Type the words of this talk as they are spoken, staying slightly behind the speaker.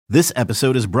This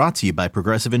episode is brought to you by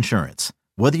Progressive Insurance.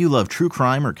 Whether you love true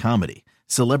crime or comedy,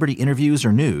 celebrity interviews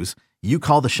or news, you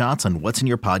call the shots on what's in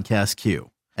your podcast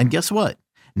queue. And guess what?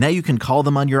 Now you can call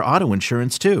them on your auto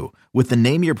insurance too with the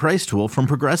Name Your Price tool from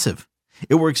Progressive.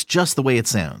 It works just the way it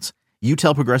sounds. You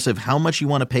tell Progressive how much you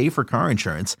want to pay for car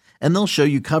insurance, and they'll show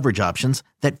you coverage options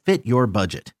that fit your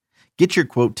budget. Get your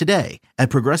quote today at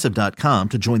Progressive.com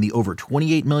to join the over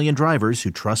 28 million drivers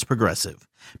who trust Progressive.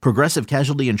 Progressive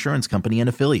Casualty Insurance Company and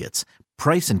Affiliates.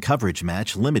 Price and coverage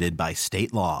match limited by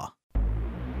state law.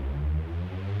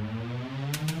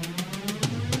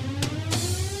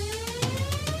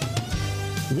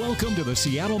 Welcome to the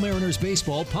Seattle Mariners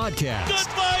Baseball Podcast.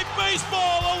 Goodbye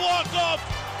baseball, a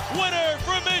walk-off winner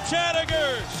for Mitch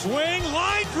Haniger. Swing,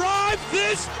 line drive,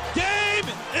 this game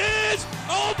is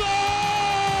over!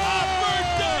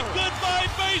 Goodbye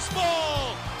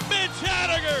baseball! Mitch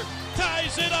Haniger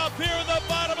ties it up here in the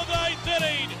bottom of the ninth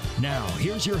inning. Now,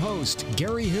 here's your host,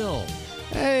 Gary Hill.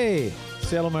 Hey,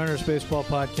 Seattle Mariners Baseball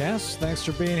Podcast. Thanks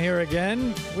for being here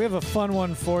again. We have a fun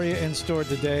one for you in store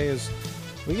today as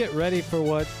we get ready for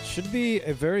what should be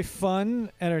a very fun,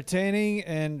 entertaining,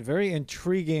 and very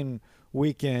intriguing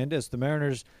weekend as the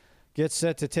Mariners get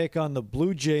set to take on the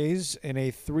Blue Jays in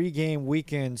a 3-game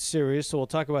weekend series. So we'll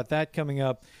talk about that coming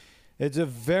up. It's a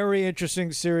very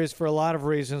interesting series for a lot of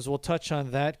reasons. We'll touch on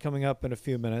that coming up in a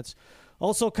few minutes.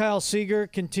 Also, Kyle Seager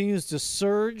continues to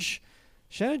surge.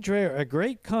 Shannon Drayer, a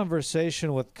great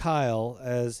conversation with Kyle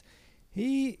as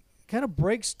he kind of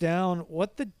breaks down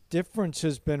what the difference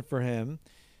has been for him.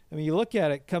 I mean, you look at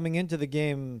it coming into the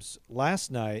games last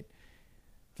night.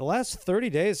 The last 30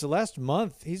 days, the last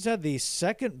month, he's had the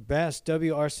second best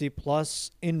WRC plus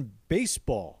in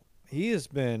baseball. He has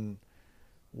been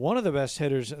one of the best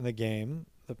hitters in the game.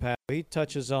 He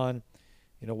touches on,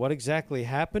 what exactly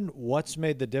happened, what's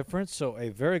made the difference. So a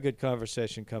very good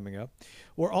conversation coming up.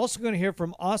 We're also going to hear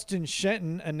from Austin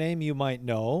Shenton, a name you might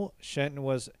know. Shenton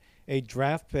was a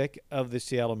draft pick of the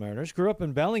Seattle Mariners, grew up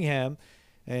in Bellingham,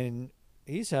 and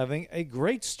he's having a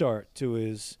great start to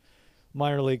his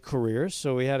minor league career.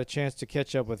 So we had a chance to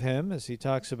catch up with him as he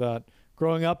talks about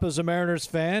growing up as a Mariners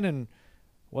fan and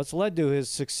what's led to his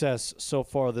success so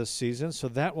far this season. So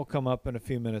that will come up in a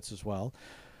few minutes as well.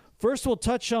 First, we'll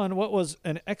touch on what was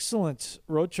an excellent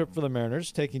road trip for the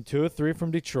Mariners, taking 2 of 3 from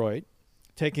Detroit,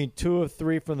 taking 2 of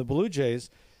 3 from the Blue Jays,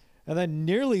 and then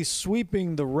nearly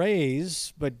sweeping the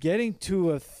Rays, but getting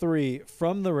 2 of 3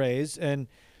 from the Rays. And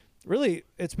really,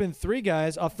 it's been 3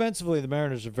 guys. Offensively, the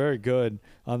Mariners are very good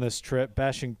on this trip,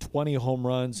 bashing 20 home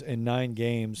runs in 9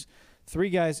 games.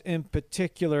 3 guys in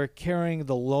particular carrying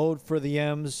the load for the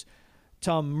M's.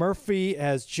 Tom Murphy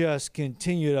has just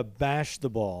continued to bash the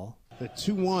ball. The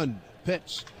 2-1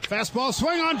 pitch. Fastball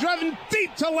swing on, driven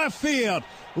deep to left field.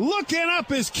 Looking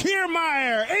up is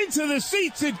Kiermaier. Into the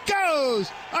seats it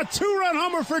goes. A 2-run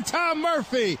homer for Tom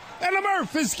Murphy. And the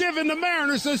Murph is giving the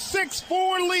Mariners a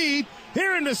 6-4 lead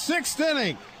here in the 6th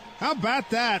inning. How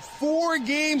about that? 4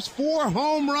 games, 4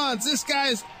 home runs. This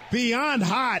guy's beyond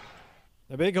hot.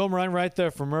 A big home run right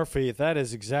there for Murphy. That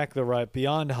is exactly right.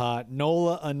 Beyond hot.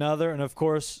 Nola another, and of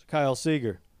course, Kyle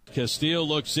Seager. Castillo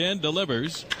looks in,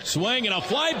 delivers. Swing and a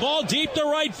fly ball deep to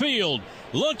right field.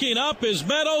 Looking up is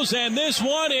Meadows, and this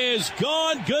one is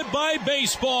gone. Goodbye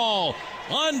baseball.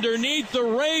 Underneath the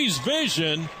Rays'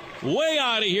 vision. Way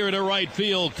out of here to right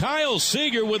field. Kyle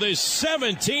Seager with his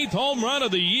 17th home run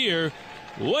of the year.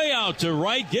 Way out to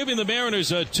right, giving the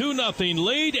Mariners a 2-0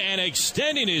 lead and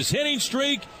extending his hitting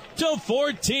streak to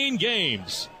 14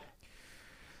 games.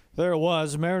 There it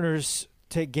was. Mariners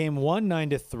take game 1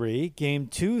 9-3, game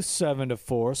 2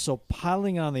 7-4. So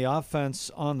piling on the offense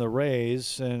on the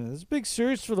Rays, and it's a big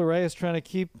series for the Rays, trying to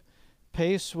keep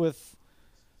pace with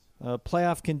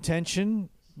playoff contention.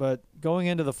 But going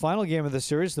into the final game of the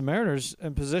series, the Mariners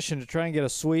in position to try and get a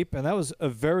sweep, and that was a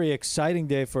very exciting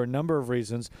day for a number of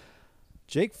reasons.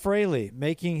 Jake Fraley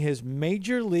making his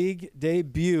major league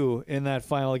debut in that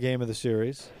final game of the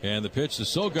series. And the pitch to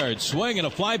Sogard, swing and a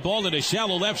fly ball into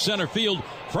shallow left center field.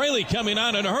 Fraley coming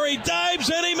on in a hurry, dives,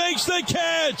 and he makes the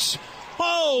catch.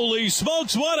 Holy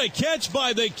smokes, what a catch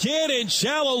by the kid in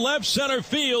shallow left center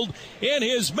field in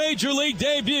his major league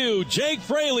debut. Jake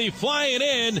Fraley flying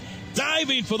in,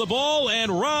 diving for the ball,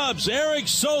 and robs Eric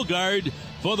Sogard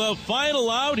for the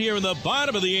final out here in the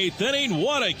bottom of the 8th inning.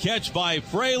 What a catch by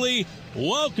Fraley.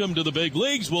 Welcome to the big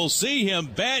leagues. We'll see him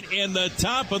bat in the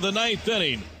top of the 9th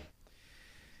inning.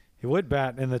 He would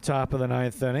bat in the top of the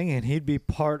 9th inning, and he'd be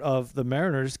part of the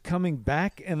Mariners coming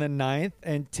back in the 9th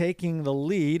and taking the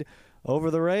lead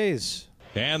over the Rays.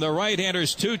 And the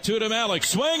right-handers 2-2 to Malik.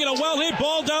 Swing and a well-hit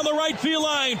ball down the right field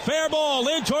line. Fair ball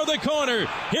in toward the corner.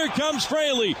 Here comes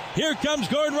Fraley. Here comes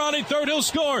Gordon rounding third. He'll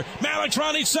score. Malik's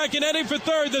rounding second, heading for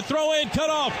third. The throw in cut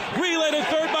off. Relay to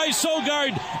third by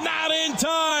Sogard. Not in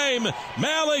time.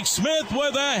 Malik Smith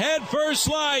with a head-first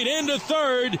slide into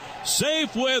third.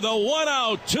 Safe with a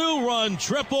 1-out, 2-run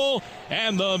triple.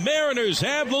 And the Mariners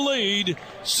have the lead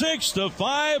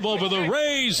 6-5 over the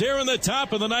Rays here in the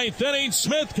top of the ninth inning.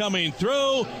 Smith coming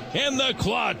through in the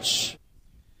clutch.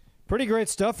 Pretty great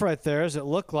stuff right there, as it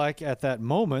looked like at that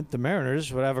moment the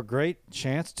Mariners would have a great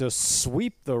chance to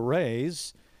sweep the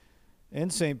Rays in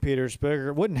St. Petersburg.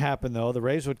 It wouldn't happen, though. The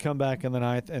Rays would come back in the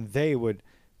ninth, and they would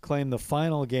claim the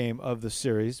final game of the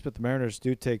series, but the Mariners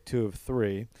do take 2 of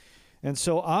 3. And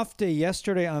so off day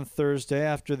yesterday on Thursday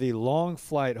after the long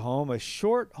flight home, a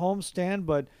short homestand,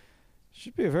 but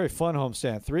should be a very fun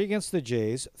homestand. 3 against the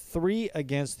Jays, 3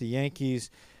 against the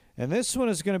Yankees. And this one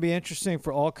is going to be interesting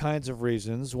for all kinds of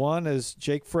reasons. One is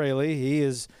Jake Fraley. He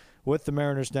is with the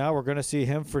Mariners now. We're going to see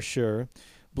him for sure.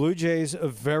 Blue Jays, a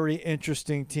very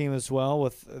interesting team as well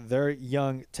with their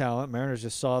young talent. Mariners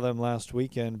just saw them last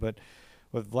weekend, but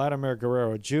with Vladimir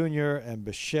Guerrero Jr. and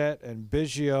Bichette and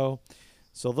Biggio.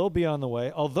 So they'll be on the way,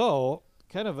 although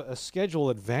kind of a schedule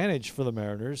advantage for the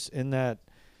Mariners in that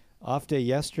off day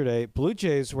yesterday. Blue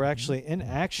Jays were actually in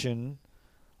action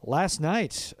last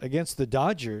night against the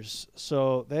Dodgers,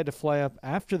 so they had to fly up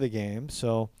after the game.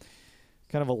 So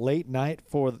kind of a late night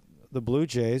for the Blue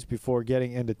Jays before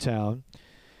getting into town.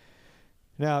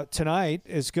 Now, tonight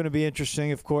is going to be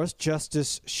interesting, of course.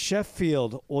 Justice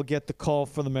Sheffield will get the call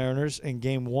for the Mariners in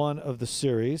Game 1 of the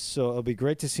series, so it'll be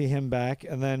great to see him back.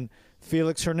 And then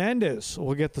Felix Hernandez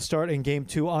will get the start in Game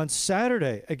 2 on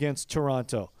Saturday against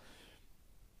Toronto.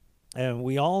 And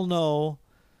we all know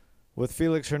with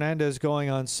Felix Hernandez going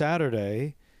on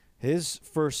Saturday, his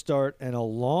first start in a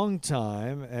long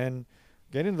time, and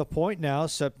getting to the point now,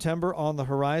 September on the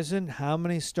horizon. How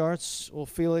many starts will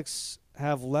Felix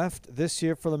have left this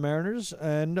year for the Mariners?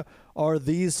 And are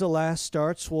these the last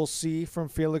starts we'll see from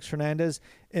Felix Hernandez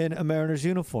in a Mariners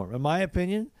uniform? In my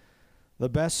opinion, the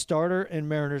best starter in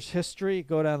Mariners history.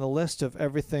 Go down the list of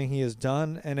everything he has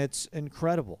done, and it's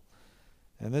incredible.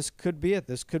 And this could be it.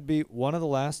 This could be one of the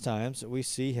last times that we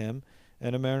see him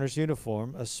in a Mariners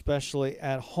uniform, especially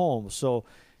at home. So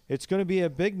it's going to be a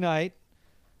big night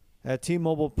at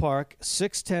T-Mobile Park,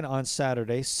 6:10 on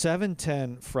Saturday,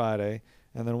 7:10 Friday,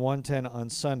 and then 1:10 on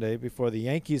Sunday before the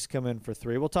Yankees come in for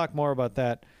 3. We'll talk more about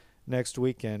that next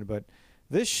weekend, but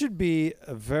this should be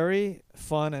a very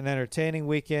fun and entertaining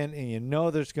weekend, and you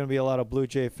know there's going to be a lot of Blue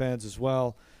Jay fans as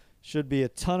well. Should be a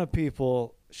ton of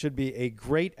people, should be a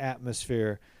great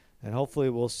atmosphere, and hopefully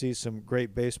we'll see some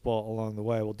great baseball along the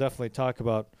way. We'll definitely talk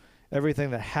about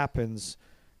everything that happens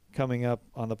coming up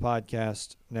on the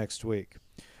podcast next week.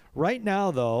 Right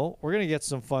now, though, we're going to get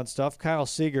some fun stuff. Kyle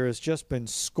Seager has just been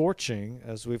scorching,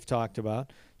 as we've talked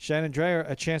about. Shannon Drayer,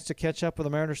 a chance to catch up with the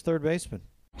Mariners' third baseman.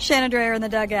 Shannon Drayer in the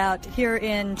dugout here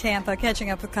in Tampa,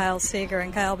 catching up with Kyle Seager.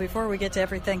 And Kyle, before we get to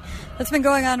everything that's been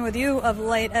going on with you of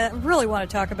late, I really want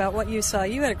to talk about what you saw.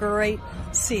 You had a great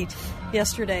seat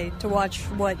yesterday to watch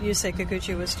what Yusei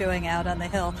Kikuchi was doing out on the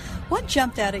hill. What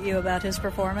jumped out at you about his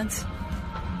performance?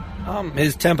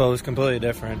 His tempo was completely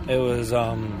different. It was,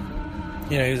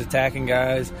 he was attacking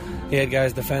guys. He had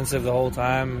guys defensive the whole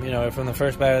time. From the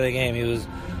first bat of the game, he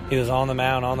was on the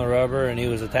mound, on the rubber, and he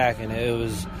was attacking. It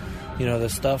was, the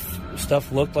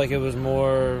stuff looked like it was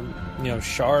more,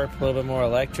 sharp, a little bit more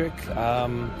electric.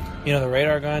 The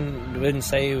radar gun didn't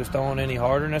say he was throwing any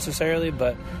harder necessarily,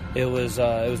 but it was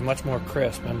much more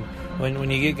crisp. And when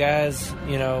you get guys,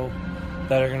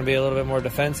 that are going to be a little bit more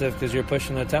defensive because you're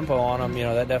pushing the tempo on them,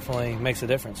 that definitely makes a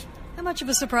difference. How much of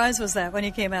a surprise was that when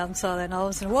you came out and saw that and all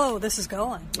of a sudden, whoa, this is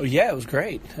going? Yeah, it was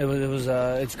great.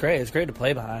 It's great. It's great to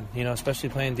play behind, especially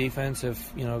playing defense.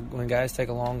 When guys take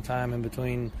a long time in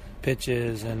between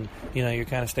pitches and, you're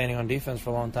kind of standing on defense for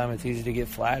a long time, it's easy to get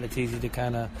flat. It's easy to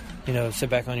kind of, sit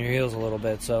back on your heels a little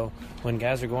bit. So when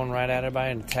guys are going right at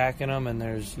everybody and attacking them and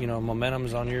there's,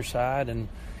 momentum's on your side and,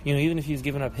 even if he's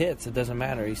giving up hits, it doesn't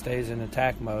matter. He stays in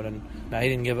attack mode. And now he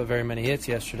didn't give up very many hits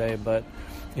yesterday, but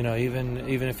even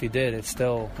if he did, it's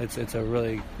a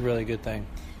really, really good thing.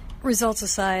 Results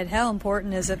aside, how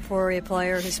important is it for a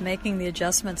player who's making the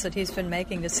adjustments that he's been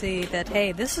making to see that,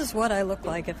 hey, this is what I look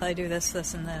like if I do this,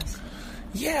 this, and this?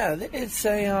 Yeah, it's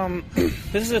a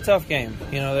this is a tough game.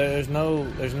 There's no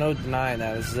denying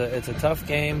that. It's a tough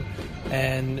game,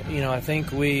 and I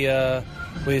think we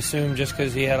assume just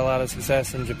because he had a lot of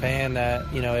success in Japan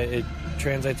that it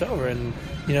translates over, and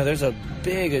there's a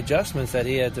big adjustments that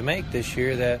he had to make this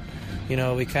year that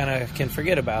we kind of can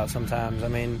forget about sometimes. I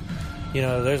mean,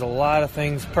 there's a lot of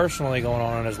things personally going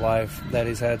on in his life that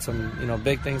he's had some,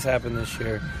 big things happen this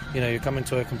year. You're coming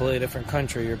to a completely different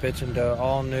country. You're pitching to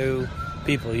all new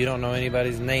people. You don't know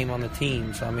anybody's name on the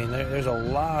team. So, I mean, there's a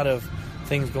lot of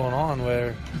things going on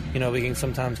where, we can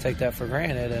sometimes take that for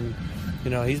granted. And,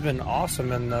 he's been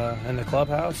awesome in the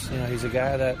clubhouse. He's a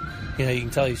guy that, you can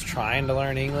tell he's trying to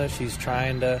learn English. He's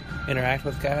trying to interact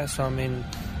with guys. So, I mean,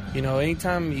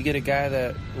 anytime you get a guy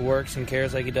that works and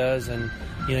cares like he does, and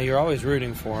you're always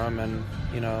rooting for him, and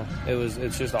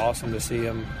it's just awesome to see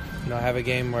him have a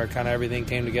game where kind of everything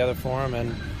came together for him,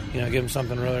 and give him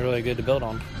something really, really good to build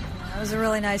on. It was a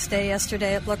really nice day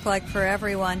yesterday, it looked like, for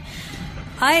everyone.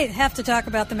 I have to talk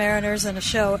about the Mariners in a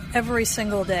show every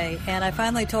single day, and I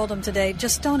finally told him today,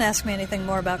 just don't ask me anything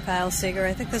more about Kyle Seager.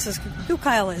 I think this is who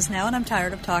Kyle is now, and I'm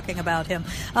tired of talking about him.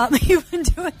 You've been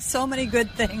doing so many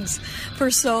good things for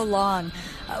so long.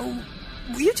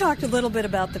 You talked a little bit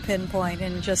about the pinpoint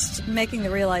and just making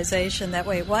the realization that,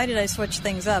 wait, why did I switch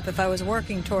things up if I was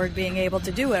working toward being able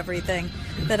to do everything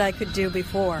that I could do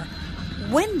before?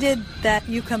 When did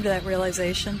you come to that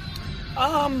realization?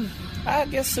 I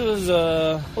guess it was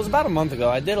about a month ago.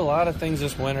 I did a lot of things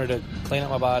this winter to clean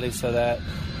up my body so that,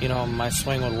 my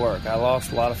swing would work. I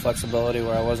lost a lot of flexibility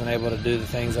where I wasn't able to do the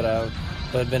things that I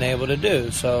had been able to do.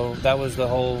 So that was the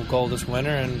whole goal this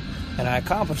winter, and I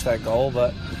accomplished that goal.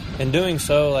 But in doing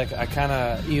so, I kind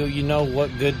of, you know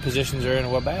what good positions are in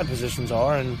and what bad positions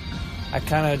are, and I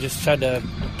kind of just tried to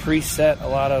preset a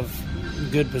lot of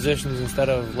good positions instead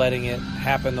of letting it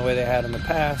happen the way they had in the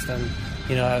past. And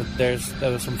there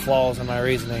was some flaws in my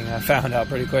reasoning I found out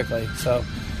pretty quickly. So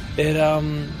it,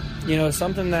 it's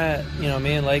something that, me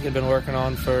and Lake had been working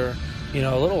on for,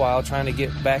 a little while, trying to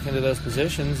get back into those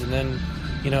positions. And then,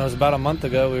 it was about a month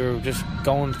ago, we were just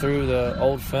going through the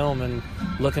old film and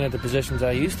looking at the positions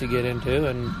I used to get into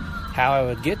and how I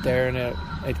would get there. And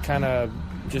it kind of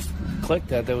just clicked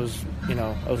that there was,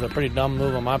 it was a pretty dumb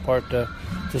move on my part to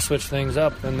switch things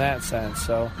up in that sense.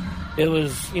 So it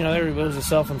was, it was a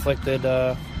self-inflicted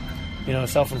there.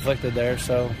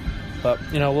 So, but,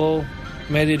 we'll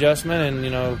made the adjustment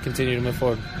and, continue to move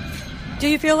forward. Do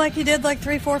you feel like you did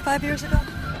 3, 4, 5 years ago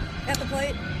at the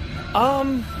plate?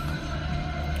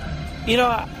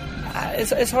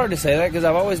 It's hard to say that because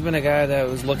I've always been a guy that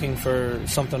was looking for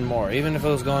something more. Even if it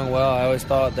was going well, I always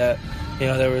thought that,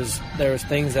 there was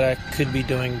things that I could be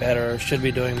doing better or should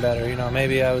be doing better.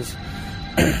 Maybe I was,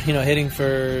 hitting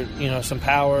for, some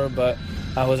power, but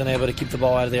I wasn't able to keep the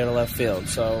ball out of the air to left field.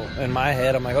 So in my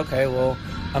head, I'm like, okay, well,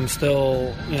 I'm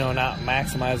still, not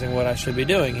maximizing what I should be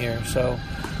doing here. So,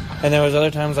 and there was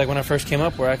other times like when I first came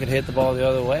up where I could hit the ball the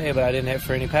other way, but I didn't hit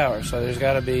for any power. So there's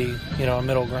got to be, a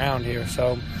middle ground here.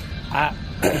 So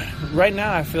right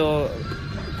now I feel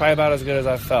probably about as good as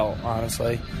I've felt,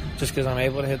 honestly, just because I'm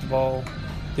able to hit the ball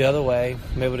the other way.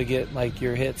 I'm able to get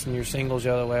your hits and your singles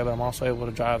the other way, but I'm also able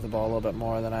to drive the ball a little bit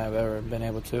more than I've ever been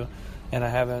able to. And I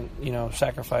haven't,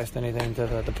 sacrificed anything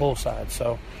to the pull side.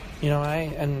 So,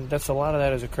 and that's a lot of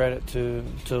that is a credit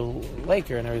to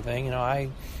Laker and everything. I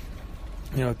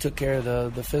took care of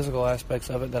the physical aspects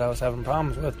of it that I was having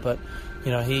problems with. But,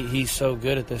 he's so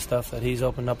good at this stuff that he's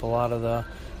opened up a lot of the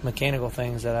mechanical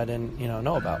things that I didn't,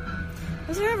 know about.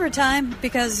 Was there ever a time,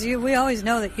 because we always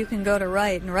know that you can go to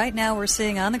right, and right now we're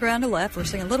seeing on the ground to left, we're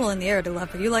seeing a little in the air to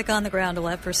left, but you like on the ground to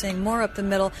left, we're seeing more up the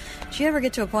middle. Did you ever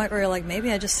get to a point where you're like,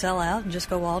 maybe I just sell out and just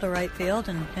go all to right field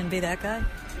and be that guy?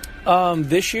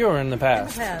 This year or in the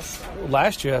past? In the past.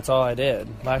 Last year, that's all I did.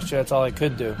 Last year, that's all I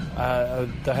could do. I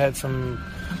had some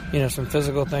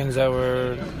physical things that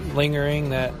were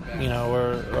lingering that,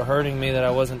 were hurting me that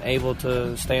I wasn't able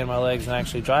to stay on my legs and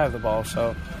actually drive the ball.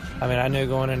 So, I knew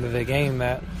going into the game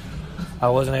that I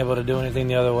wasn't able to do anything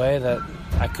the other way, that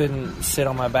I couldn't sit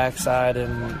on my backside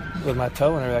and with my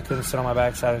toe and everything, I couldn't sit on my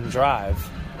backside and drive,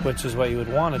 which is what you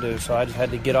would want to do. So I just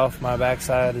had to get off my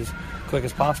backside as quick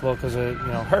as possible because it,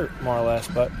 hurt more or less.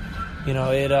 But,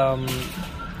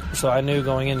 so I knew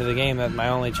going into the game that my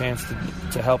only chance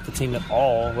to help the team at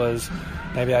all was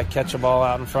maybe I catch a ball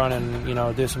out in front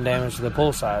and, do some damage to the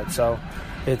pull side. So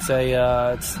it's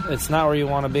it's not where you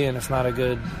want to be, and it's not a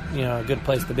good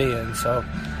place to be in. So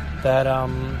that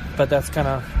but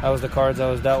that was the cards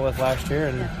I was dealt with last year,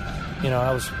 and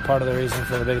that was part of the reason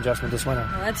for the big adjustment this winter.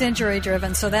 Well, that's injury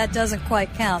driven, so that doesn't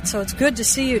quite count. So it's good to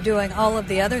see you doing all of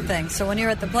the other things. So when you're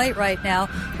at the plate right now,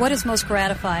 what is most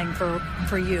gratifying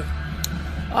for you?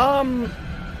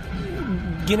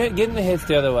 Getting the hits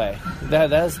the other way.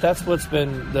 that's what's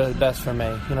been the best for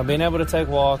me. Being able to take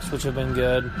walks, which have been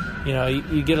good.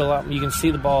 You get a lot. You can see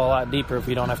the ball a lot deeper if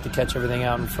you don't have to catch everything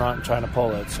out in front and trying to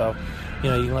pull it. So, you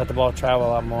can let the ball travel a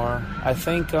lot more. I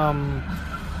think,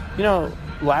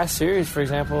 last series, for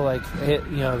example,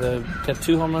 the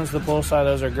 2 home runs to the pull side,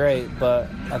 those are great. But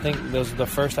I think those are the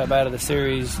first at bat of the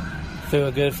series. Threw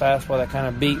a good fastball that kind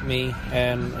of beat me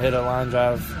and hit a line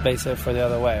drive base hit for the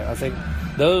other way. I think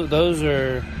those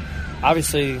are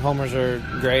obviously homers are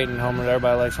great, and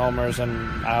everybody likes homers,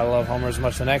 and I love homers as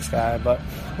much as the next guy. But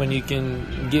when you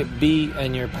can get beat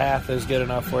and your path is good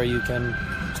enough where you can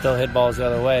still hit balls the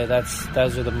other way,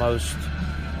 those are the most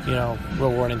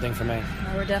rewarding thing for me.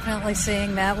 We're definitely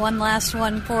seeing that. One last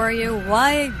one for you.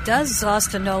 Why does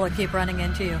Austin Nola keep running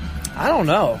into you? I don't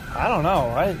know.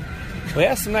 We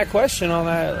asked him that question on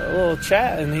that little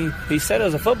chat, and he said it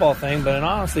was a football thing, but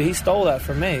honestly, he stole that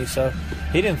from me. So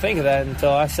he didn't think of that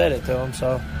until I said it to him.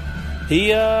 So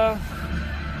he, I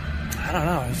don't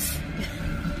know.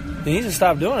 He needs to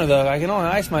stop doing it, though. I can only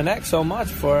ice my neck so much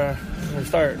before I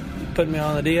start putting me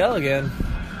on the DL again.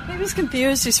 Maybe he's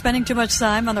confused. He's spending too much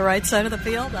time on the right side of the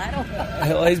field. I don't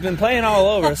know. Well, he's been playing all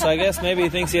over, so I guess maybe he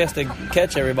thinks he has to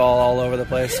catch every ball all over the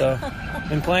place. So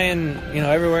been playing,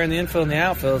 everywhere in the infield and the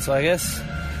outfield. So I guess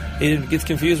he gets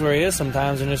confused where he is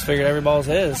sometimes and just figured every ball's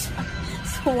his.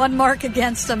 So one mark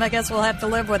against him. I guess we'll have to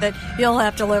live with it. You'll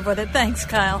have to live with it. Thanks,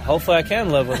 Kyle. Hopefully I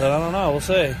can live with it. I don't know. We'll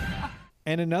see.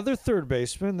 And another third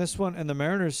baseman, this one in the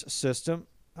Mariners system.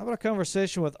 How about a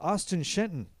conversation with Austin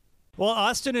Shenton? Well,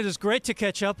 Austin, it is great to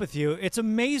catch up with you. It's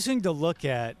amazing to look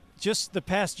at just the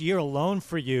past year alone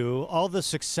for you, all the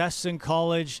success in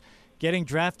college, getting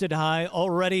drafted high,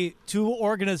 already 2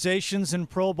 organizations in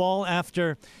pro ball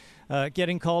after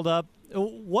getting called up.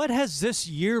 What has this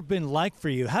year been like for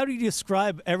you? How do you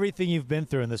describe everything you've been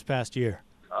through in this past year?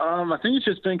 I think it's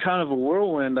just been kind of a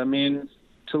whirlwind. I mean,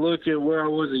 to look at where I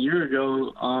was a year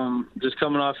ago, just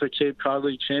coming off a Cape Cod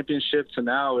League championship to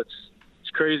now, it's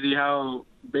crazy how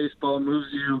baseball moves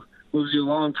you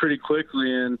along pretty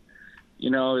quickly, and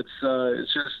it's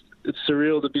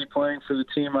surreal to be playing for the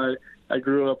team I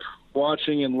grew up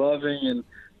watching and loving and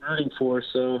rooting for.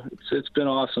 So it's been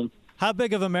awesome. How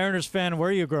big of a Mariners fan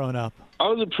were you growing up? I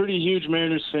was a pretty huge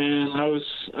Mariners fan. I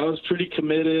was pretty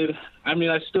committed. I mean,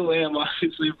 I still am,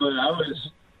 obviously, but I was,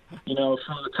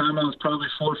 from the time I was probably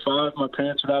 4 or 5, my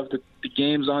parents would have the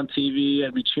games on TV.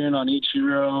 I'd be cheering on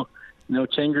Ichiro,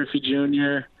 Ken Griffey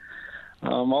Jr.,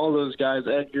 all those guys,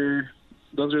 Edgar.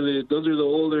 Those are the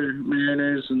older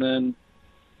Mariners, and then,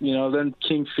 then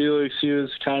King Felix. He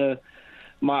was kind of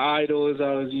my idol as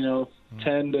I was,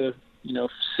 10 to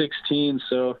 16.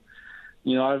 So,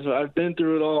 I've been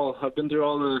through it all. I've been through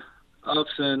all the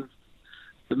ups and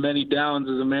the many downs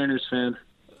as a Mariners fan.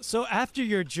 So after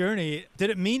your journey, did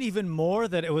it mean even more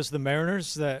that it was the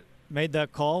Mariners that made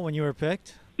that call when you were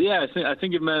picked? Yeah, I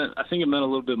think it meant a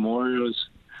little bit more.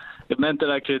 It meant that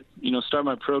I could, start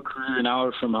my pro career an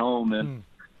hour from home, and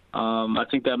I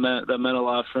think that meant a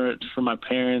lot for my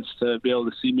parents to be able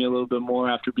to see me a little bit more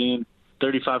after being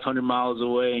 3,500 miles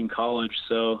away in college.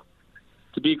 So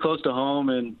to be close to home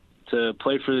and to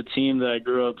play for the team that I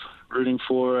grew up rooting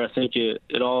for, I think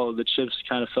it all the chips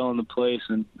kind of fell into place,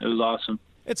 and it was awesome.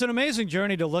 It's an amazing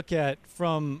journey to look at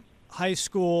from high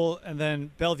school and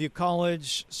then Bellevue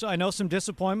College. So I know some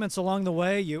disappointments along the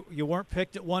way. You weren't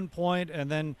picked at one point, and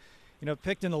then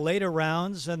picked in the later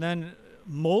rounds, and then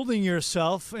molding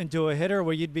yourself into a hitter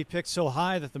where you'd be picked so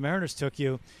high that the Mariners took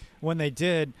you when they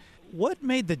did. What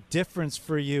made the difference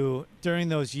for you during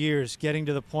those years, getting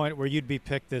to the point where you'd be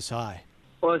picked this high?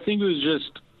 Well, I think it was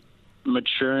just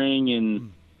maturing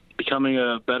and becoming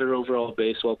a better overall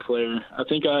baseball player. I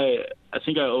think I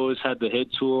always had the hit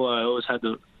tool. I always had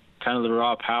the kind of the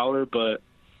raw power, but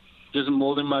just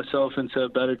molding myself into a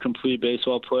better complete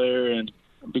baseball player and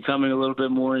becoming a little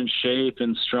bit more in shape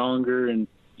and stronger, and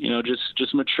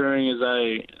just maturing as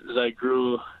I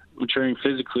grew, maturing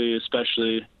physically,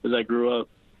 especially as I grew up.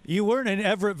 You weren't in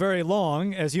Everett very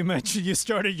long. As you mentioned, you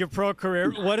started your pro career.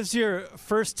 What has your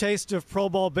first taste of pro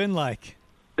ball been like?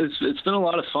 It's been a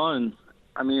lot of fun.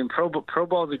 I mean, pro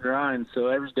ball's a grind, so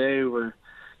every day we're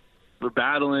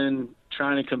battling,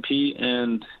 trying to compete,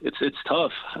 and it's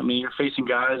tough. I mean, you're facing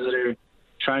guys that are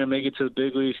trying to make it to the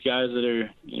big leagues, guys that are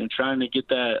trying to get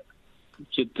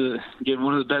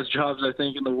one of the best jobs I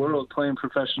think in the world, playing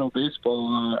professional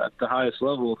baseball at the highest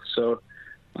level. So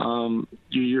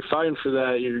you're fighting for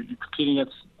that. You're competing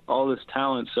against all this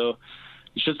talent. So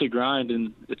it's just a grind,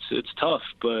 and it's tough,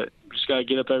 but you just gotta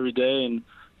get up every day and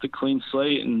with a clean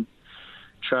slate and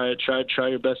try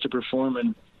your best to perform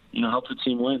and help the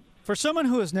team win. For someone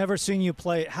who has never seen you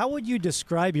play, how would you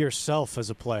describe yourself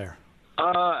as a player?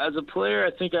 As a player,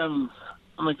 I think I'm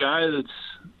a guy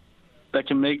that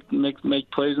can make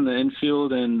plays in the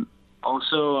infield, and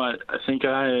also I think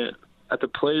at the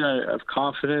plate I have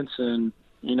confidence, and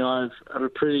I have a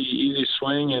pretty easy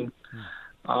swing, and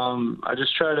I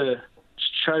just try to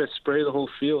spray the whole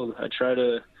field. I try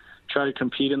to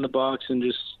compete in the box and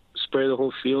just spray the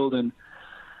whole field and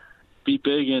be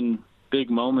big in big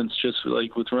moments, just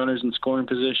like with runners in scoring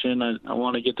position. I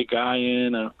want to get the guy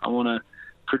in. I want to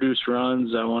produce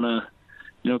runs. I want to,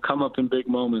 come up in big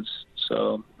moments.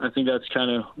 So I think that's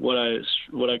kind of what I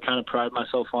kind of pride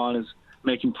myself on, is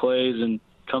making plays and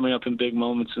coming up in big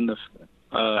moments in the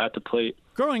at the plate.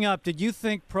 Growing up, did you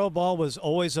think pro ball was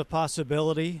always a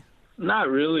possibility? Not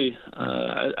really.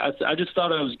 I just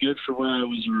thought I was good for where I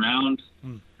was around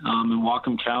in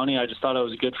Whatcom County. I just thought I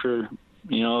was good for,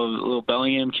 a little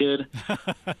Bellingham kid.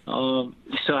 So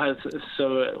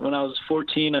when I was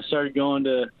 14, I started going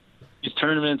to these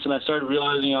tournaments, and I started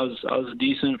realizing I was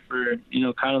decent for,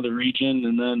 kind of the region,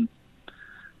 and then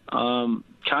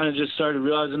kind of just started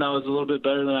realizing I was a little bit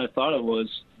better than I thought I was.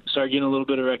 Started getting a little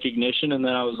bit of recognition, and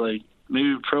then I was like,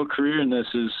 maybe a pro career in this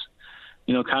is,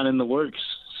 kind of in the works.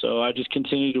 So I just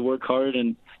continued to work hard,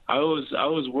 and I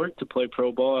always worked to play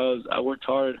pro ball. I worked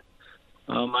hard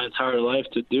my entire life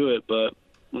to do it, but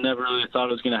never really thought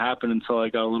it was going to happen until I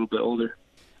got a little bit older.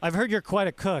 I've heard you're quite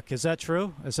a cook. Is that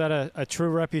true? Is that a true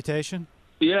reputation?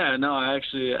 Yeah, no, I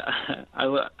actually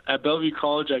at Bellevue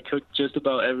College, I cooked just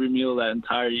about every meal that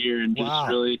entire year, and just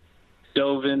really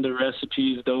dove into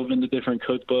recipes, dove into different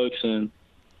cookbooks, and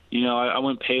I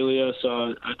went paleo,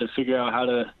 so I had to figure out how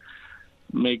to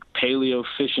make paleo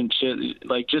fish and chip,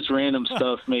 like just random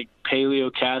stuff, make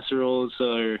paleo casseroles,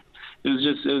 or it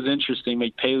was interesting,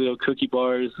 make paleo cookie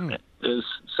bars. It was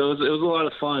a lot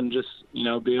of fun, just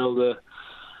be able to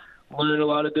learn a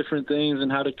lot of different things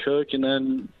and how to cook, and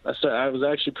then I was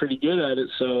actually pretty good at it.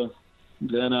 So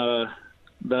then I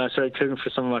started cooking for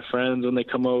some of my friends when they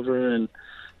come over, and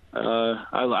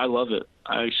I love it.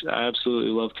 I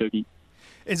absolutely love cooking.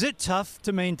 Is it tough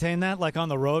to maintain that, like on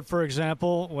the road, for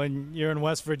example, when you're in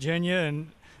West Virginia and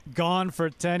gone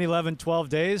for 10, 11, 12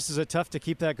 days? Is it tough to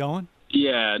keep that going?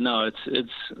 Yeah, no,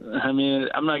 it's. I mean,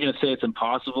 I'm not going to say it's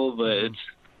impossible, but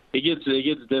it gets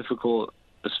difficult,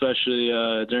 especially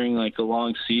during like a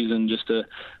long season, just to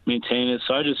maintain it.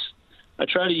 So I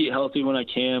try to eat healthy when I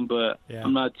can, but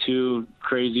I'm not too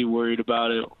crazy worried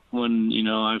about it when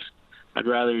I'd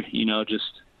rather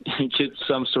just get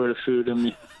some sort of food in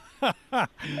me.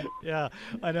 Yeah,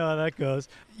 I know how that goes.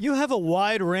 You have a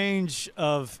wide range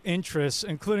of interests,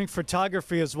 including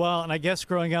photography as well, and I guess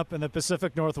growing up in the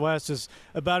Pacific Northwest is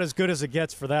about as good as it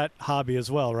gets for that hobby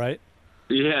as well, right?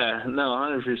 Yeah, no,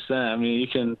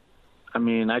 100%.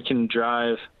 I can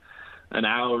drive an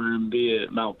hour and be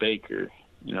at Mount Baker,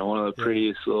 one of the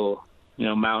prettiest little,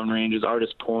 mountain ranges,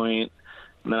 Artist Point,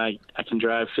 and then I can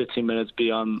drive 15 minutes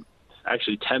beyond,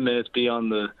 actually 10 minutes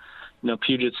beyond the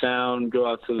Puget Sound, go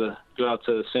out to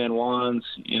the San Juans,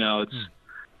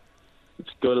 it's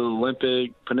go to the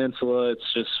Olympic Peninsula.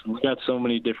 It's just, we got so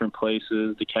many different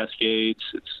places, the Cascades.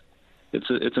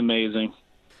 It's amazing.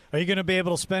 Are you going to be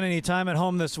able to spend any time at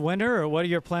home this winter, or what are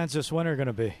your plans this winter going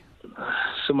to be?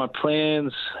 So my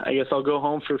plans, I guess I'll go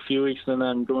home for a few weeks, and then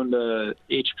I'm going to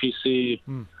HPC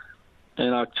in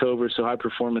October, so High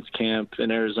Performance Camp in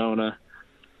Arizona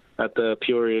at the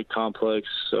Peoria complex.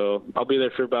 So I'll be there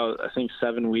for about, I think,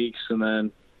 7 weeks, and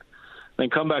then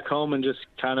come back home and just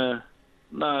kind of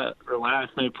not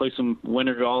relax, maybe play some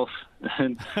winter golf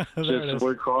and just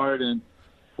work hard and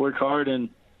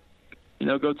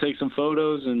go take some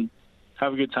photos and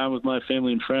have a good time with my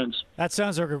family and friends. That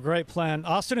sounds like a great plan.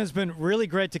 Austin, has been really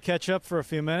great to catch up for a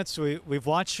few minutes. We've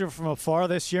watched you from afar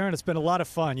this year, and it's been a lot of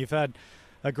fun. You've had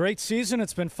a great season.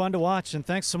 It's been fun to watch, and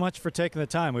thanks so much for taking the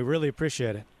time. We really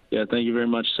appreciate it. Yeah, thank you very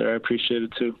much, sir. I appreciate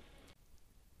it, too.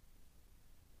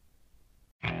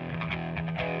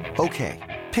 Okay,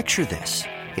 picture this.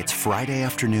 It's Friday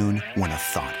afternoon when a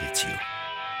thought hits you.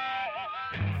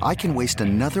 I can waste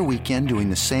another weekend doing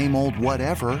the same old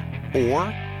whatever, or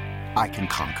I can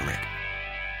conquer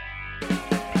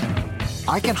it.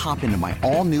 I can hop into my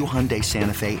all-new Hyundai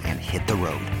Santa Fe and hit the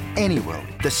road. Any road.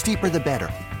 The steeper, the better.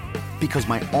 Because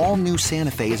my all-new Santa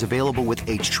Fe is available with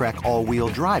H-Track all-wheel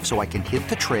drive, so I can hit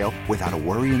the trail without a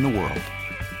worry in the world.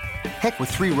 Heck, with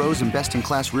 3 rows and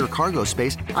best-in-class rear cargo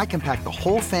space, I can pack the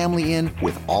whole family in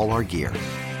with all our gear.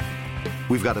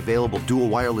 We've got available dual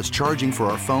wireless charging for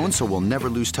our phones, so we'll never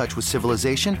lose touch with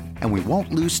civilization, and we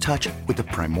won't lose touch with the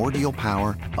primordial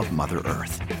power of Mother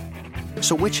Earth.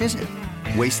 So which is it?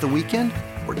 Waste the weekend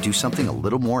or do something a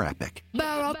little more epic?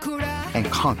 And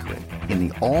conquer it in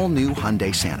the all-new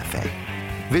Hyundai Santa Fe.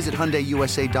 Visit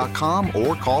HyundaiUSA.com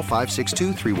or call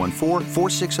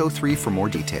 562-314-4603 for more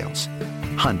details.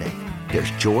 Hyundai,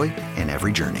 there's joy in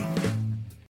every journey.